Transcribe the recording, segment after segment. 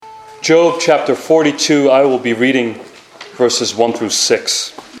Job chapter 42, I will be reading verses 1 through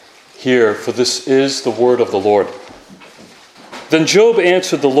 6. Hear, for this is the word of the Lord. Then Job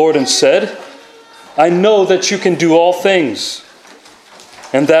answered the Lord and said, I know that you can do all things,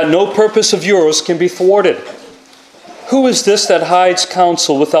 and that no purpose of yours can be thwarted. Who is this that hides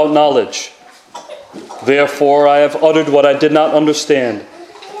counsel without knowledge? Therefore I have uttered what I did not understand,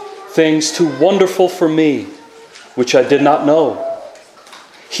 things too wonderful for me, which I did not know.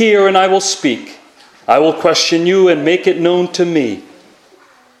 Hear, and I will speak. I will question you and make it known to me.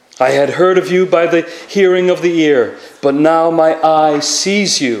 I had heard of you by the hearing of the ear, but now my eye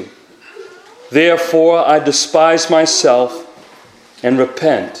sees you. Therefore I despise myself and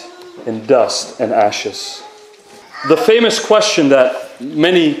repent in dust and ashes. The famous question that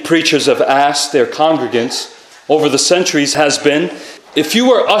many preachers have asked their congregants over the centuries has been, if you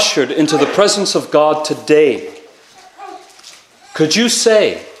were ushered into the presence of God today, could you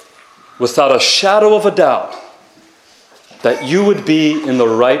say, without a shadow of a doubt, that you would be in the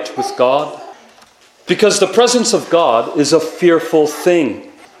right with God? Because the presence of God is a fearful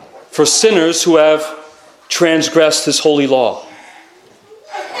thing for sinners who have transgressed His holy law.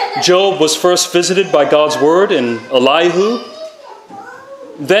 Job was first visited by God's word in Elihu.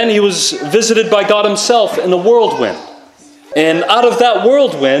 Then he was visited by God Himself in a whirlwind. And out of that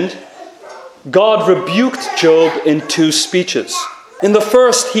whirlwind, God rebuked Job in two speeches. In the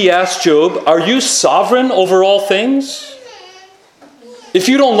first, He asked Job, are you sovereign over all things? If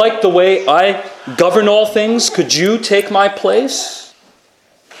you don't like the way I govern all things, could you take my place?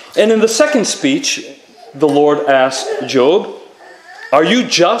 And in the second speech, the Lord asked Job, are you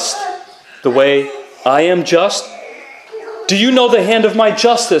just the way I am just? Do you know the hand of my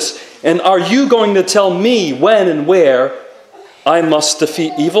justice? And are you going to tell me when and where I must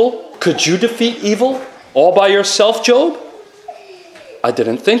defeat evil? Could you defeat evil all by yourself, Job? I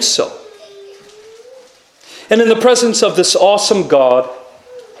didn't think so. And in the presence of this awesome God,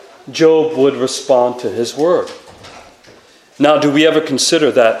 Job would respond to his word. Now, do we ever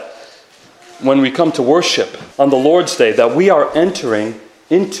consider that when we come to worship on the Lord's Day, that we are entering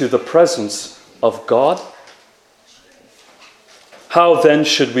into the presence of God? How then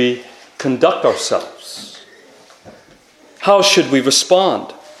should we conduct ourselves? How should we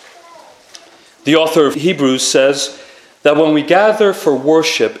respond? The author of Hebrews says that when we gather for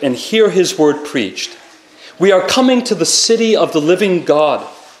worship and hear His word preached, we are coming to the city of the living God,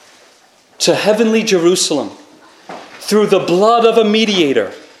 to heavenly Jerusalem, through the blood of a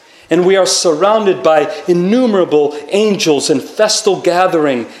mediator, and we are surrounded by innumerable angels in festal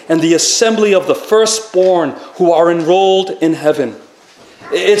gathering and the assembly of the firstborn who are enrolled in heaven.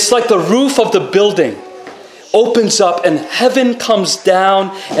 It's like the roof of the building opens up and heaven comes down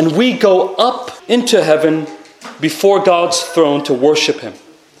and we go up into heaven before God's throne to worship Him.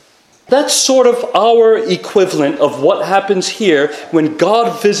 That's sort of our equivalent of what happens here when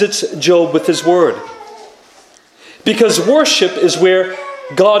God visits Job with His word. Because worship is where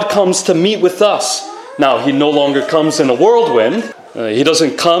God comes to meet with us. Now, He no longer comes in a whirlwind. He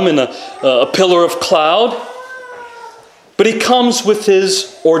doesn't come in a pillar of cloud. But He comes with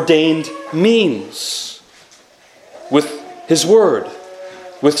His ordained means. With His word.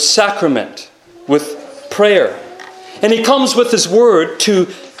 With sacrament. With prayer. And He comes with His word to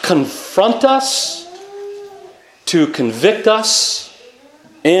confront us, to convict us,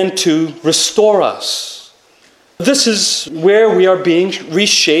 and to restore us. This is where we are being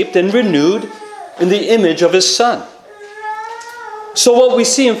reshaped and renewed in the image of His Son. So what we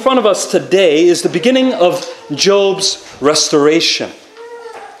see in front of us today is the beginning of Job's restoration.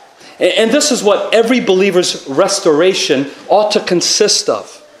 And this is what every believer's restoration ought to consist of.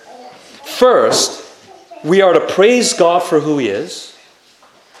 First, we are to praise God for who He is.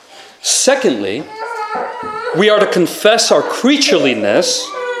 Secondly, we are to confess our creatureliness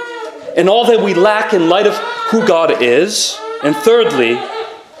and all that we lack in light of who God is. And thirdly,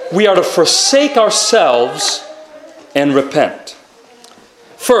 we are to forsake ourselves and repent.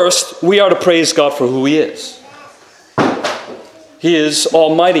 First, we are to praise God for who He is. He is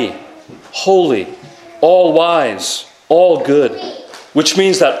almighty, holy, all-wise, all-good, which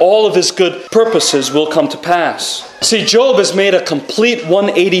means that all of His good purposes will come to pass. See, Job has made a complete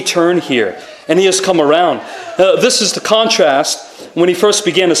 180 turn here, and he has come around. This is the contrast when he first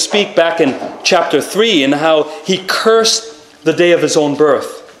began to speak back in chapter 3 and how he cursed the day of his own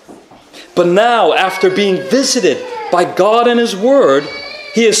birth. But now, after being visited by God and His word,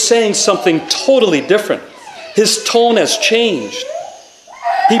 he is saying something totally different. His tone has changed.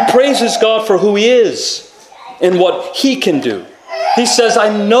 He praises God for who He is and what He can do. He says, I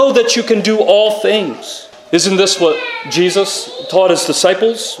know that you can do all things. Isn't this what Jesus taught his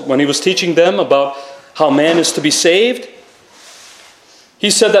disciples when he was teaching them about how man is to be saved? He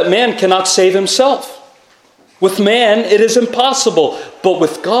said that man cannot save himself. With man, it is impossible, but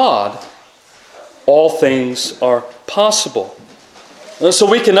with God, all things are possible. So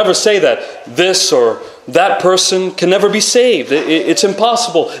we can never say that this or that person can never be saved. It's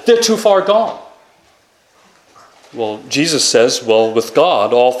impossible. They're too far gone. Well, Jesus says, well, with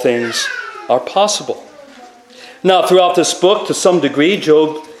God, all things are possible. Now, throughout this book, to some degree,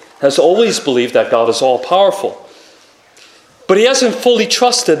 Job has always believed that God is all-powerful. But he hasn't fully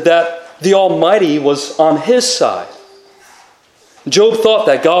trusted that the Almighty was on his side. Job thought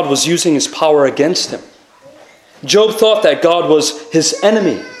that God was using his power against him. Job thought that God was his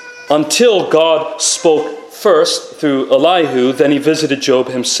enemy until God spoke first through Elihu. Then he visited Job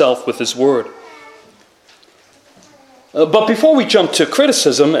himself with his word. But before we jump to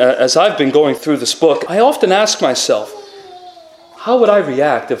criticism, as I've been going through this book, I often ask myself, how would I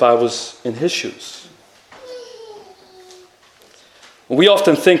react if I was in his shoes? We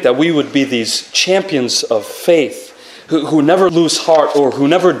often think that we would be these champions of faith who never lose heart or who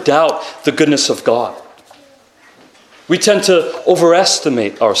never doubt the goodness of God. We tend to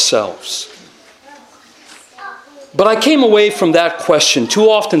overestimate ourselves. But I came away from that question too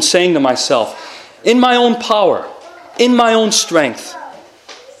often saying to myself, in my own power, in my own strength,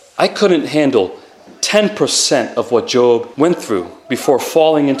 I couldn't handle 10% of what Job went through before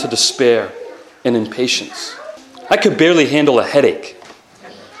falling into despair and impatience. I could barely handle a headache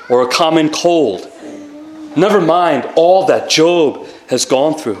or a common cold. Never mind all that Job has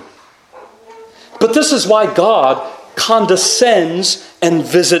gone through. But this is why God condescends and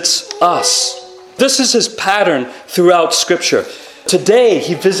visits us. This is his pattern throughout Scripture. Today,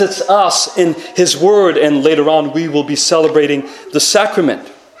 he visits us in his word, and later on we will be celebrating the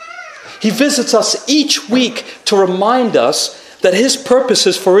sacrament. He visits us each week to remind us that his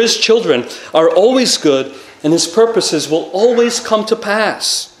purposes for his children are always good, and his purposes will always come to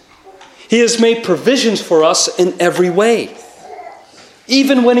pass. He has made provisions for us in every way,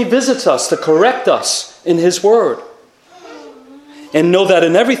 even when he visits us to correct us in his word. And know that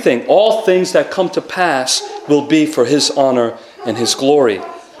in everything, all things that come to pass will be for his honor and his glory.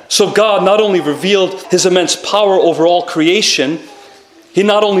 So God not only revealed his immense power over all creation, he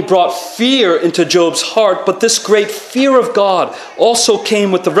not only brought fear into Job's heart, but this great fear of God also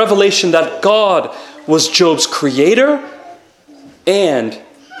came with the revelation that God was Job's creator and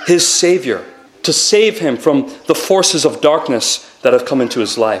his savior, to save him from the forces of darkness that have come into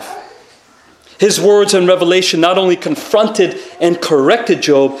his life. His words and revelation not only confronted and corrected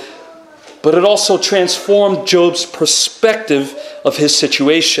Job, but it also transformed Job's perspective of his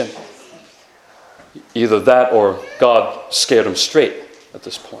situation. Either that or God scared him straight at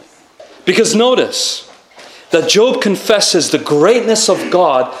this point. Because notice that Job confesses the greatness of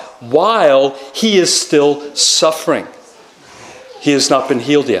God while he is still suffering. He has not been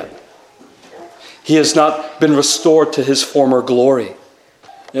healed yet. He has not been restored to his former glory.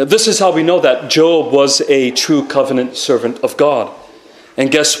 This is how we know that Job was a true covenant servant of God.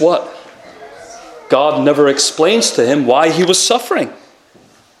 And guess what? God never explains to him why he was suffering.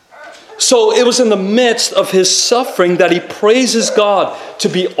 So it was in the midst of his suffering that he praises God to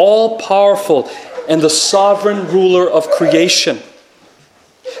be all-powerful and the sovereign ruler of creation.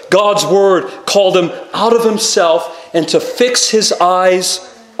 God's word called him out of himself and to fix his eyes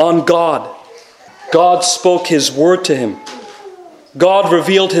on God. God spoke his word to him. God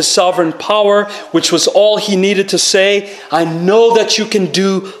revealed his sovereign power, which was all he needed to say, I know that you can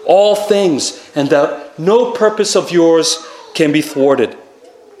do all things and that no purpose of yours can be thwarted.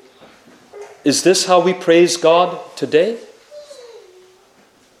 Is this how we praise God today?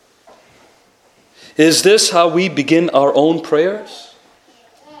 Is this how we begin our own prayers?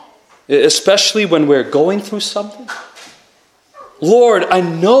 Especially when we're going through something? Lord, I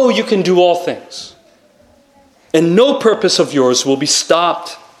know you can do all things, and no purpose of yours will be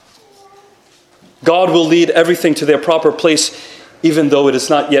stopped. God will lead everything to their proper place, even though it is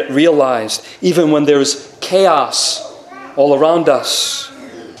not yet realized, even when there is chaos all around us.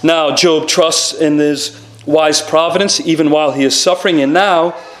 Now, Job trusts in his wise providence, even while he is suffering, and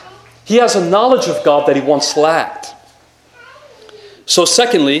now he has a knowledge of God that he once lacked. So,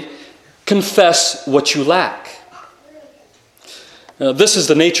 secondly, confess what you lack. Now, this is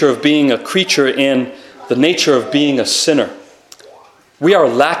the nature of being a creature and the nature of being a sinner. We are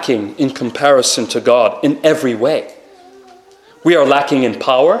lacking in comparison to God in every way. We are lacking in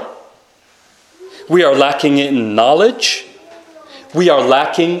power. We are lacking in knowledge. We are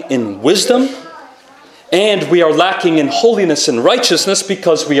lacking in wisdom. And we are lacking in holiness and righteousness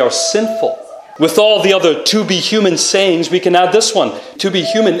because we are sinful. With all the other to be human sayings, we can add this one. To be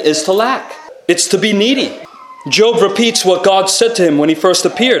human is to lack. It's to be needy. Job repeats what God said to him when he first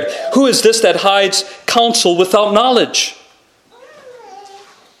appeared. Who is this that hides counsel without knowledge?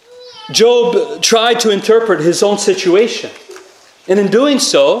 Job tried to interpret his own situation. And in doing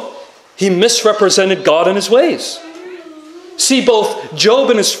so, he misrepresented God and his ways. See, both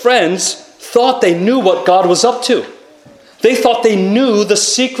Job and his friends thought they knew what God was up to. They thought they knew the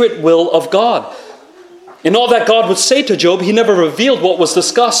secret will of God. In all that God would say to Job, he never revealed what was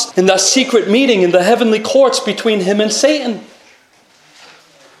discussed in that secret meeting in the heavenly courts between him and Satan.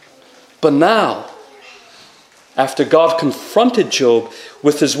 But now, after God confronted Job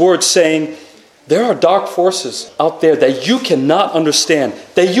with his words saying, there are dark forces out there that you cannot understand,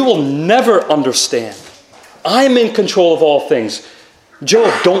 that you will never understand. I'm in control of all things.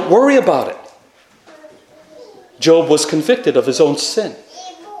 Job, don't worry about it. Job was convicted of his own sin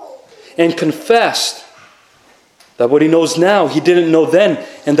and confessed that what he knows now, he didn't know then,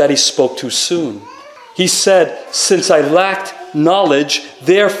 and that he spoke too soon. He said, since I lacked knowledge,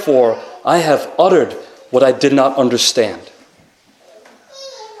 therefore I have uttered what I did not understand.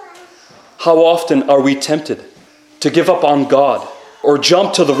 How often are we tempted to give up on God or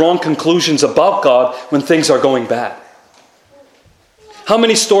jump to the wrong conclusions about God when things are going bad? How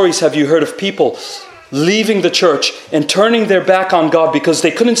many stories have you heard of people leaving the church and turning their back on God because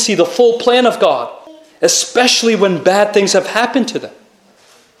they couldn't see the full plan of God, especially when bad things have happened to them?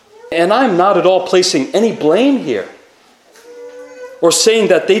 And I'm not at all placing any blame here or saying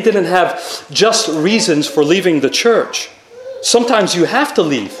that they didn't have just reasons for leaving the church. Sometimes you have to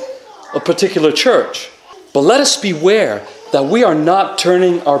leave a particular church. But let us beware that we are not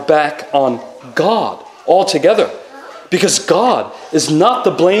turning our back on God altogether, because God is not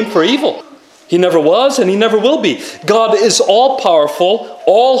to blame for evil. He never was and he never will be. God is all powerful,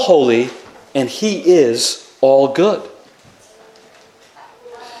 all holy, and he is all good.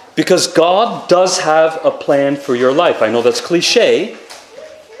 Because God does have a plan for your life. I know that's cliche,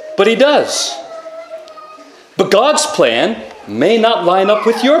 but he does. But God's plan may not line up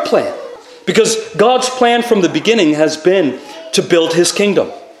with your plan. Because God's plan from the beginning has been to build his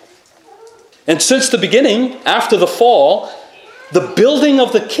kingdom. And since the beginning, after the fall, the building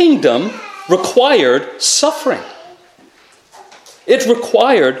of the kingdom required suffering. It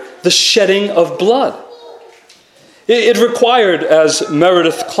required the shedding of blood. It required, as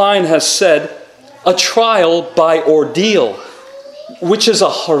Meredith Kline has said, a trial by ordeal, which is a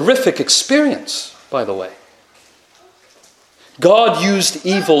horrific experience, by the way. God used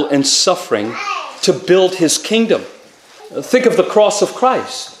evil and suffering to build his kingdom. Think of the cross of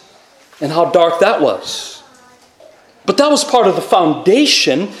Christ and how dark that was. But that was part of the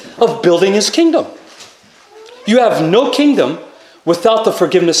foundation of building his kingdom. You have no kingdom without the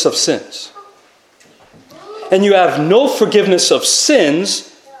forgiveness of sins. And you have no forgiveness of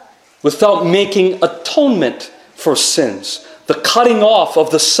sins without making atonement for sins. The cutting off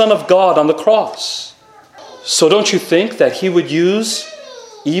of the Son of God on the cross. So don't you think that he would use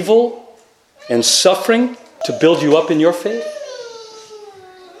evil and suffering to build you up in your faith?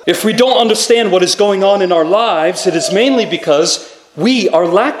 If we don't understand what is going on in our lives, it is mainly because we are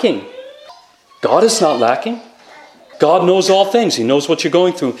lacking. God is not lacking. God knows all things. He knows what you're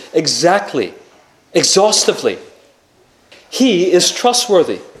going through exactly, exhaustively. He is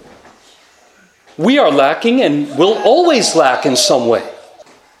trustworthy. We are lacking and will always lack in some way.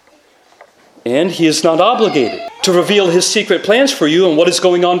 And he is not obligated to reveal his secret plans for you and what is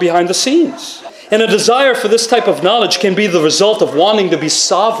going on behind the scenes. And a desire for this type of knowledge can be the result of wanting to be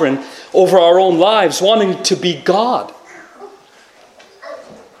sovereign over our own lives, wanting to be God.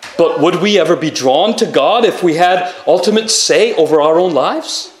 But would we ever be drawn to God if we had ultimate say over our own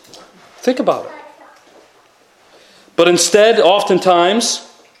lives? Think about it. But instead,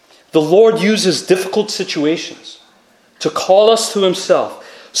 oftentimes, the Lord uses difficult situations to call us to himself,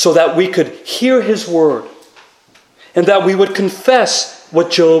 so that we could hear his word and that we would confess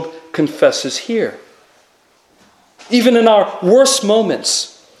what Job confesses here. Even in our worst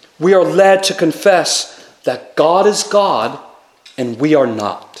moments, we are led to confess that God is God and we are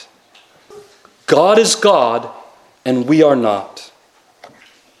not. God is God and we are not.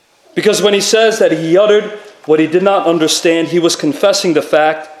 Because when he says that he uttered what he did not understand, he was confessing the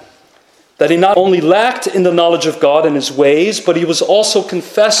fact that he not only lacked in the knowledge of God and his ways, but he was also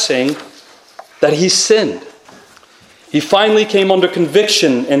confessing that he sinned. He finally came under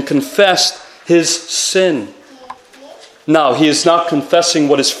conviction and confessed his sin. Now, he is not confessing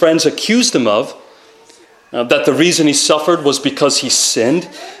what his friends accused him of, that the reason he suffered was because he sinned,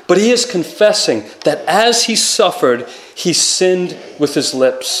 but he is confessing that as he suffered, he sinned with his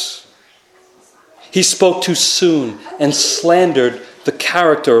lips. He spoke too soon and slandered the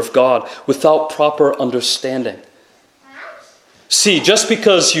character of God without proper understanding. See, just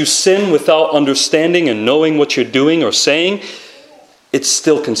because you sin without understanding and knowing what you're doing or saying, it's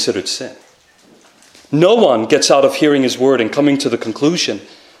still considered sin. No one gets out of hearing his word and coming to the conclusion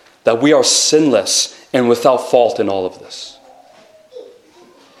that we are sinless and without fault in all of this.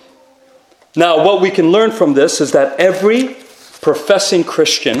 Now, what we can learn from this is that every professing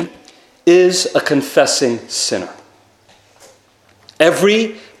Christian is a confessing sinner.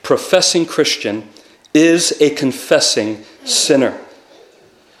 Every professing Christian is a confessing sinner.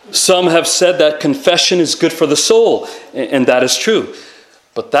 Some have said that confession is good for the soul, and that is true.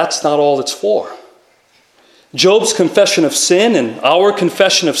 But that's not all it's for. Job's confession of sin and our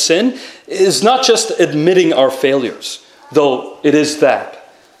confession of sin is not just admitting our failures, though it is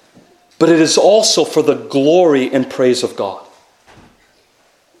that, but it is also for the glory and praise of God.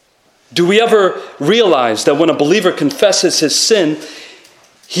 Do we ever realize that when a believer confesses his sin,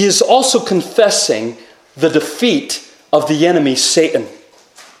 he is also confessing the defeat of the enemy, Satan?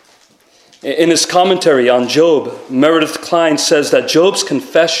 In his commentary on Job, Meredith Kline says that Job's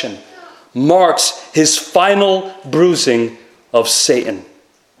confession marks his final bruising of Satan.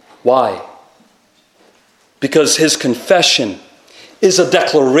 Why? Because his confession is a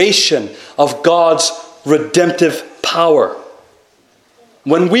declaration of God's redemptive power.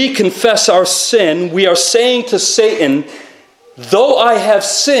 When we confess our sin, we are saying to Satan, though I have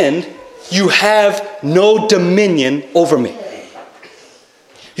sinned, you have no dominion over me.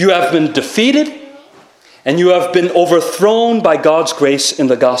 You have been defeated, and you have been overthrown by God's grace in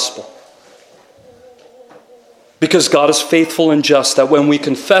the gospel. Because God is faithful and just, that when we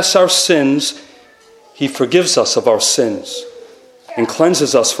confess our sins, He forgives us of our sins and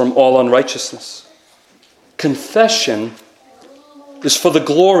cleanses us from all unrighteousness. Confession is for the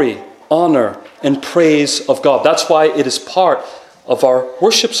glory, honor, and praise of God. That's why it is part of our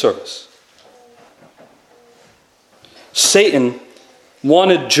worship service. Satan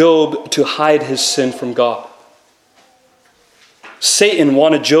wanted Job to hide his sin from God. Satan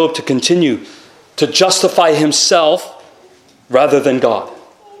wanted Job to continue to justify himself rather than God.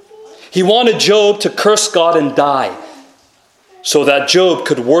 He wanted Job to curse God and die so that Job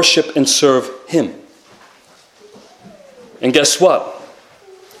could worship and serve him. And guess what?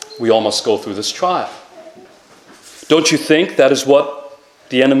 We all must go through this trial. Don't you think that is what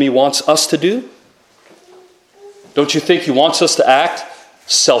the enemy wants us to do? Don't you think he wants us to act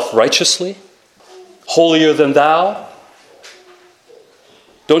self-righteously, holier than thou?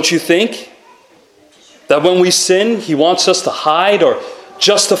 Don't you think that when we sin, he wants us to hide or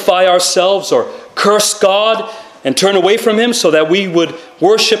justify ourselves or curse God and turn away from him so that we would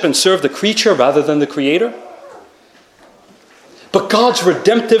worship and serve the creature rather than the Creator? But God's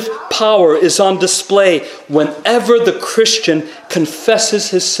redemptive power is on display whenever the Christian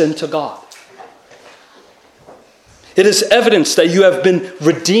confesses his sin to God. It is evidence that you have been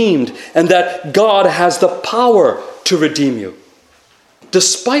redeemed and that God has the power to redeem you,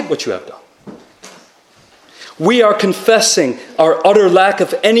 despite what you have done. We are confessing our utter lack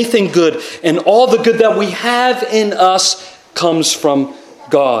of anything good, and all the good that we have in us comes from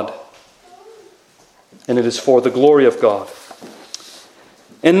God. And it is for the glory of God.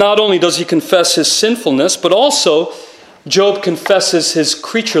 And not only does he confess his sinfulness, but also Job confesses his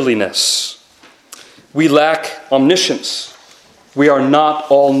creatureliness. We lack omniscience. We are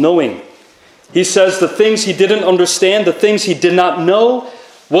not all-knowing. He says the things he didn't understand, the things he did not know,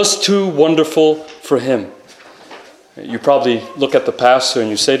 was too wonderful for him. You probably look at the pastor and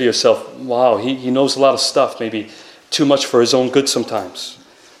you say to yourself, wow, he knows a lot of stuff, maybe too much for his own good sometimes.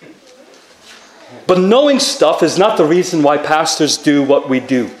 But knowing stuff is not the reason why pastors do what we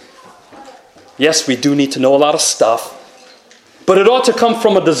do. Yes, we do need to know a lot of stuff, but it ought to come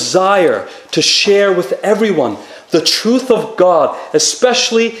from a desire to share with everyone the truth of God,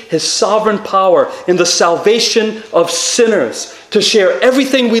 especially His sovereign power in the salvation of sinners, to share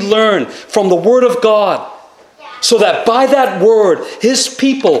everything we learn from the Word of God, so that by that Word, His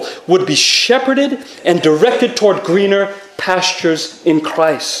people would be shepherded and directed toward greener pastures in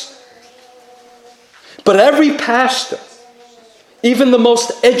Christ. But every pastor, even the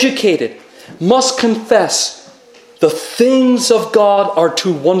most educated, must confess the things of God are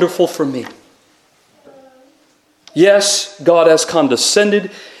too wonderful for me. Yes, God has condescended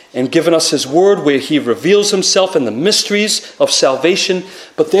and given us His Word where He reveals Himself in the mysteries of salvation,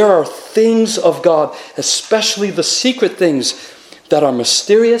 but there are things of God, especially the secret things, that are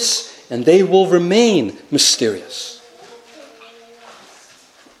mysterious, and they will remain mysterious.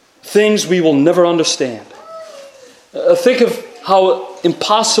 Things we will never understand. Think of how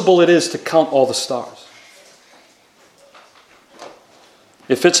impossible it is to count all the stars.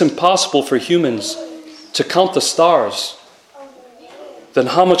 If it's impossible for humans to count the stars, then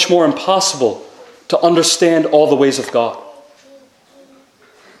how much more impossible to understand all the ways of God?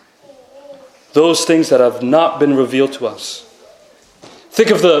 Those things that have not been revealed to us. Think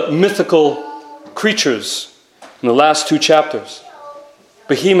of the mythical creatures in the last 2 chapters.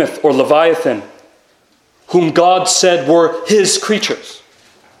 Behemoth or Leviathan, whom God said were his creatures.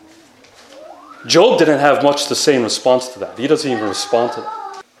 Job didn't have much to say in response to that. He doesn't even respond to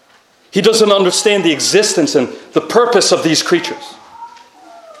that. He doesn't understand the existence and the purpose of these creatures.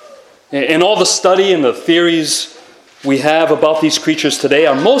 And all the study and the theories we have about these creatures today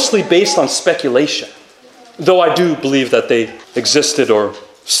are mostly based on speculation, though I do believe that they existed or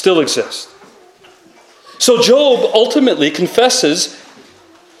still exist. So Job ultimately confesses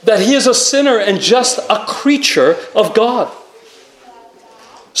that he is a sinner and just a creature of God.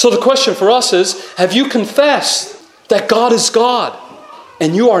 So the question for us is, have you confessed that God is God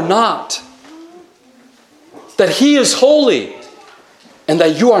and you are not? That he is holy and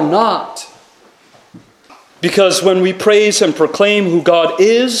that you are not? Because when we praise and proclaim who God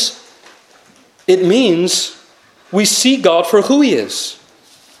is, it means we see God for who he is.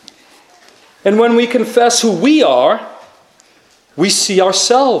 And when we confess who we are, we see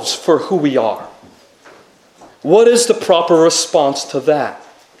ourselves for who we are. What is the proper response to that?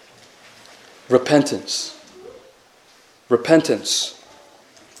 Repentance. Repentance.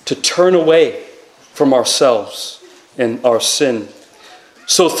 To turn away from ourselves and our sin.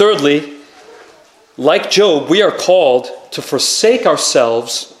 So thirdly, like Job, we are called to forsake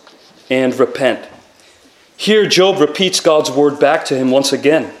ourselves and repent. Here, Job repeats God's word back to him once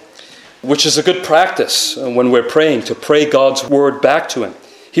again, which is a good practice when we're praying, to pray God's word back to him.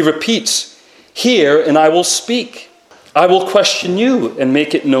 He repeats, "Hear, and I will speak. I will question you and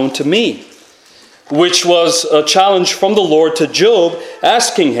make it known to me," which was a challenge from the Lord to Job,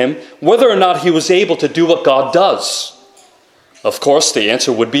 asking him whether or not he was able to do what God does. Of course, the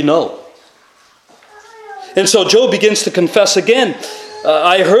answer would be no. And so Job begins to confess again,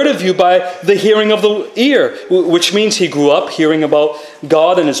 I heard of you by the hearing of the ear, which means he grew up hearing about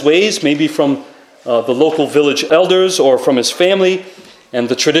God and his ways, maybe from the local village elders or from his family and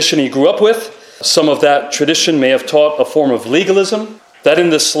the tradition he grew up with. Some of that tradition may have taught a form of legalism, that in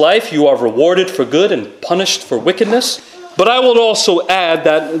this life you are rewarded for good and punished for wickedness. But I will also add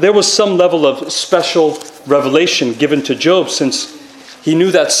that there was some level of special revelation given to Job, since he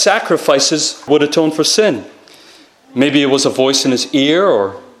knew that sacrifices would atone for sin. Maybe it was a voice in his ear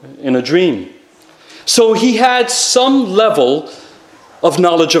or in a dream. So he had some level of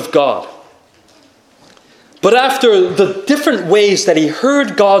knowledge of God. But after the different ways that he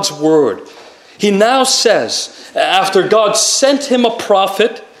heard God's word, he now says, after God sent him a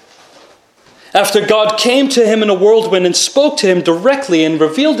prophet, after God came to him in a whirlwind and spoke to him directly and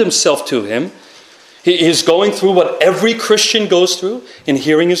revealed himself to him, he is going through what every Christian goes through in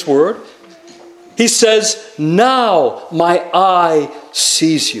hearing his word. He says, "Now my eye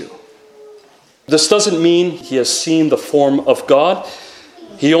sees you." This doesn't mean he has seen the form of God.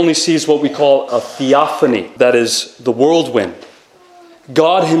 He only sees what we call a theophany, that is the whirlwind.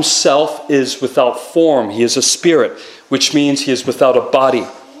 God himself is without form. He is a spirit, which means he is without a body.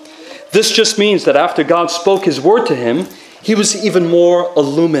 This just means that after God spoke his word to him, he was even more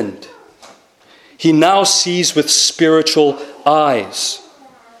illumined. He now sees with spiritual eyes.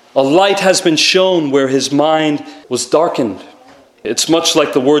 A light has been shown where his mind was darkened. It's much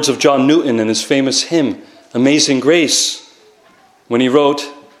like the words of John Newton in his famous hymn, Amazing Grace, when he wrote,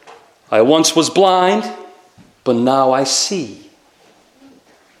 "I once was blind, but now I see."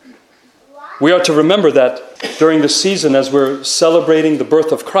 We are to remember that during the season, as we're celebrating the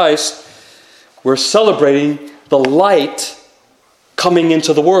birth of Christ, we're celebrating the light coming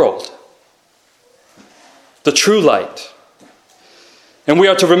into the world. The true light. And we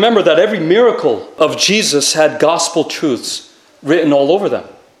are to remember that every miracle of Jesus had gospel truths written all over them.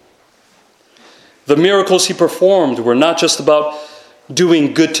 The miracles he performed were not just about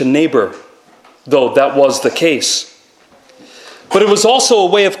doing good to neighbor, though that was the case. But it was also a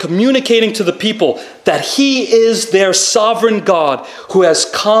way of communicating to the people that he is their sovereign God who has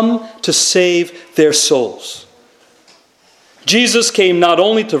come to save their souls. Jesus came not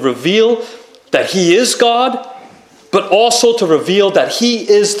only to reveal that he is God, but also to reveal that he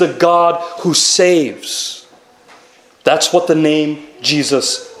is the God who saves. That's what the name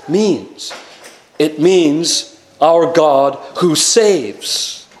Jesus means. It means our God who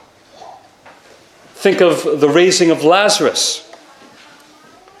saves. Think of the raising of Lazarus.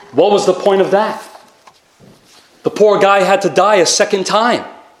 What was the point of that? The poor guy had to die a second time.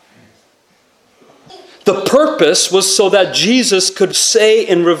 The purpose was so that Jesus could say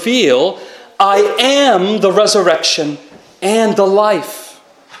and reveal, I am the resurrection and the life.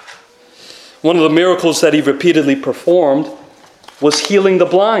 One of the miracles that he repeatedly performed was healing the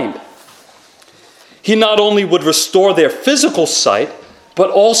blind. He not only would restore their physical sight,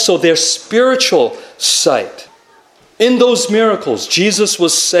 but also their spiritual sight. In those miracles, Jesus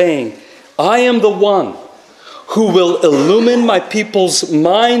was saying, I am the one who will illumine my people's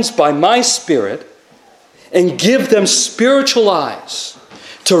minds by my Spirit and give them spiritual eyes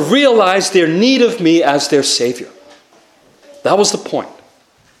to realize their need of me as their Savior. That was the point.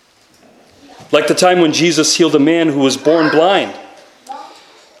 Like the time when Jesus healed a man who was born blind.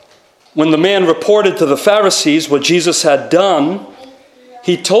 When the man reported to the Pharisees what Jesus had done,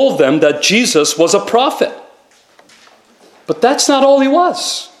 he told them that Jesus was a prophet. But that's not all he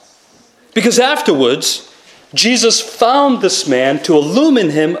was. Because afterwards, Jesus found this man to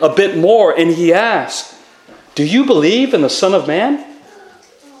illumine him a bit more, and he asked, do you believe in the Son of Man?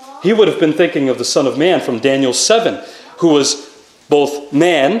 He would have been thinking of the Son of Man from Daniel 7, who was both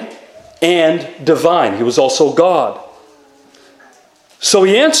man and divine. He was also God. So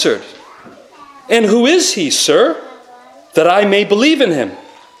he answered, and who is he, sir, that I may believe in him?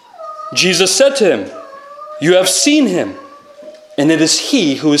 Jesus said to him, you have seen him, and it is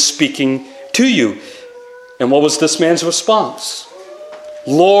he who is speaking to you. And what was this man's response?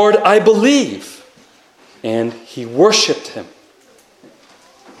 Lord, I believe. And he worshipped him.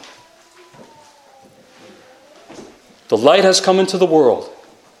 The light has come into the world,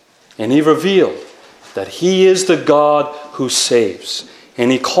 and he revealed that he is the God who saves,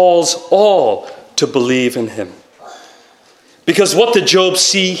 and he calls all to believe in him. Because what did Job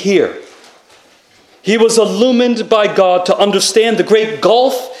see here? He was illumined by God to understand the great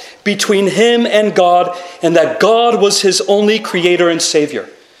gulf between him and God, and that God was his only creator and savior.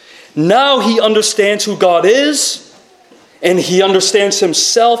 Now he understands who God is, and he understands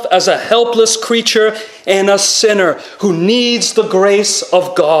himself as a helpless creature and a sinner who needs the grace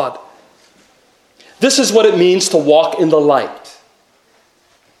of God. This is what it means to walk in the light.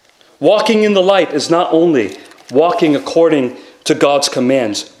 Walking in the light is not only walking according to God's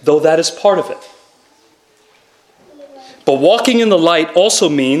commands, though that is part of it. But walking in the light also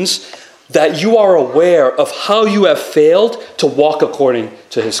means that you are aware of how you have failed to walk according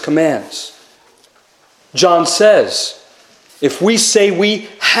to his commands. John says, if we say we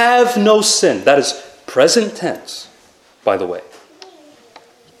have no sin, that is present tense, by the way.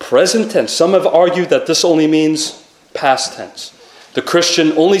 Present tense. Some have argued that this only means past tense. The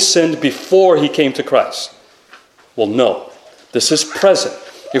Christian only sinned before he came to Christ. Well, no. This is present.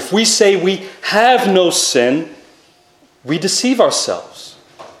 If we say we have no sin, we deceive ourselves,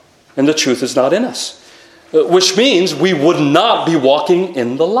 and the truth is not in us, which means we would not be walking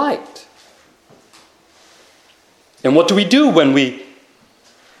in the light. And what do we do when we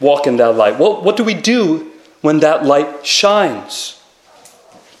walk in that light? Well, what do we do when that light shines?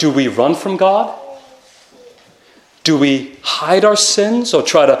 Do we run from God? Do we hide our sins or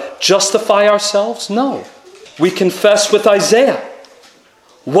try to justify ourselves? No. We confess with Isaiah,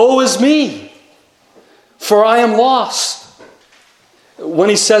 woe is me, for I am lost. When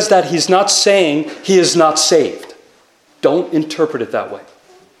he says that, he's not saying he is not saved. Don't interpret it that way.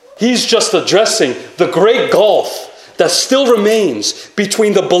 He's just addressing the great gulf that still remains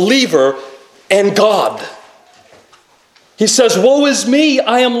between the believer and God. He says, woe is me,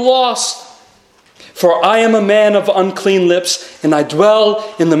 I am lost. For I am a man of unclean lips, and I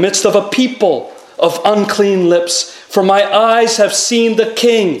dwell in the midst of a people of unclean lips. For my eyes have seen the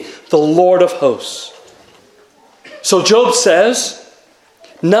King, the Lord of hosts. So Job says,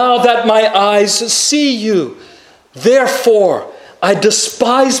 now that my eyes see you, therefore I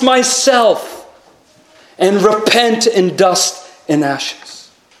despise myself and repent in dust and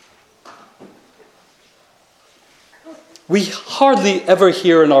ashes. We hardly ever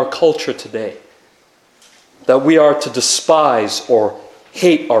hear in our culture today that we are to despise or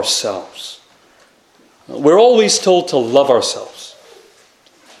hate ourselves. We're always told to love ourselves.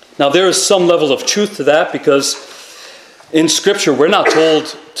 Now, there is some level of truth to that, because in Scripture, we're not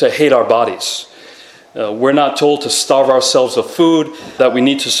told to hate our bodies. We're not told to starve ourselves of food that we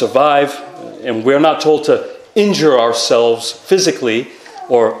need to survive. And we're not told to injure ourselves physically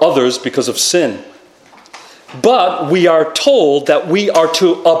or others because of sin. But we are told that we are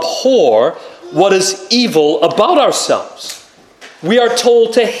to abhor what is evil about ourselves. We are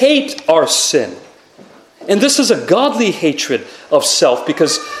told to hate our sin. And this is a godly hatred of self,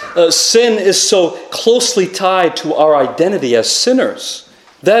 because sin is so closely tied to our identity as sinners.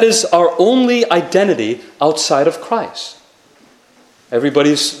 That is our only identity outside of Christ.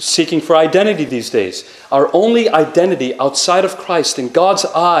 Everybody's seeking for identity these days. Our only identity outside of Christ in God's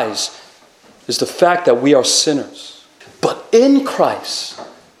eyes is the fact that we are sinners. But in Christ,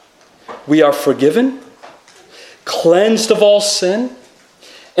 we are forgiven, cleansed of all sin,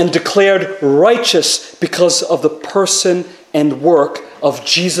 and declared righteous because of the person and work of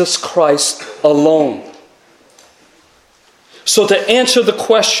Jesus Christ alone. So to answer the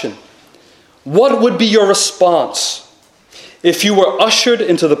question, what would be your response if you were ushered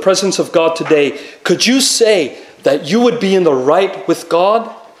into the presence of God today? Could you say that you would be in the right with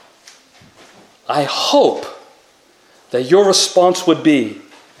God? I hope that your response would be,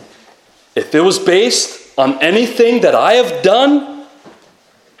 if it was based on anything that I have done,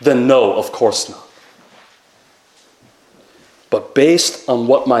 then no, of course not. But based on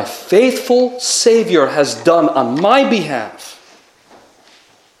what my faithful Savior has done on my behalf,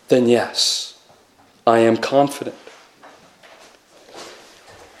 then yes, I am confident.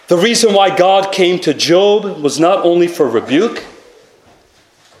 The reason why God came to Job was not only for rebuke,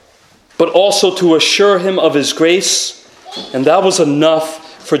 but also to assure him of his grace. And that was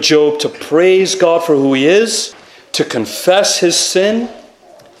enough for Job to praise God for who he is, to confess his sin,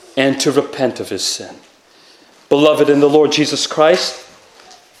 and to repent of his sin. Beloved in the Lord Jesus Christ,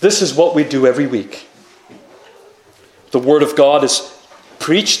 this is what we do every week. The Word of God is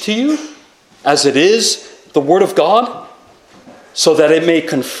preached to you as it is the Word of God, so that it may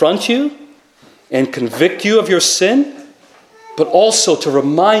confront you and convict you of your sin, but also to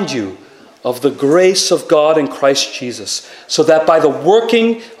remind you of the grace of God in Christ Jesus, so that by the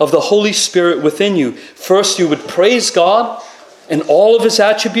working of the Holy Spirit within you, first you would praise God in all of his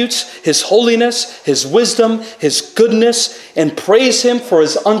attributes, his holiness, his wisdom, his goodness, and praise him for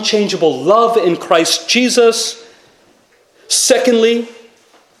his unchangeable love in Christ Jesus. Secondly,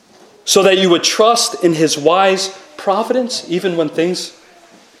 so that you would trust in his wise providence, even when things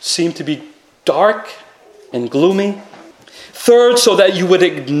seem to be dark and gloomy. Third, so that you would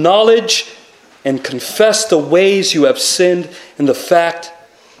acknowledge and confess the ways you have sinned and the fact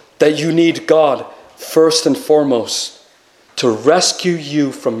that you need God first and foremost to rescue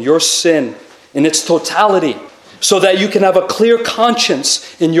you from your sin in its totality, so that you can have a clear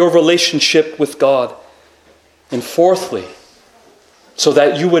conscience in your relationship with God. And fourthly, so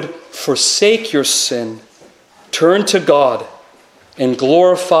that you would forsake your sin, turn to God, and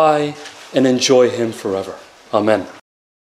glorify and enjoy him forever. Amen.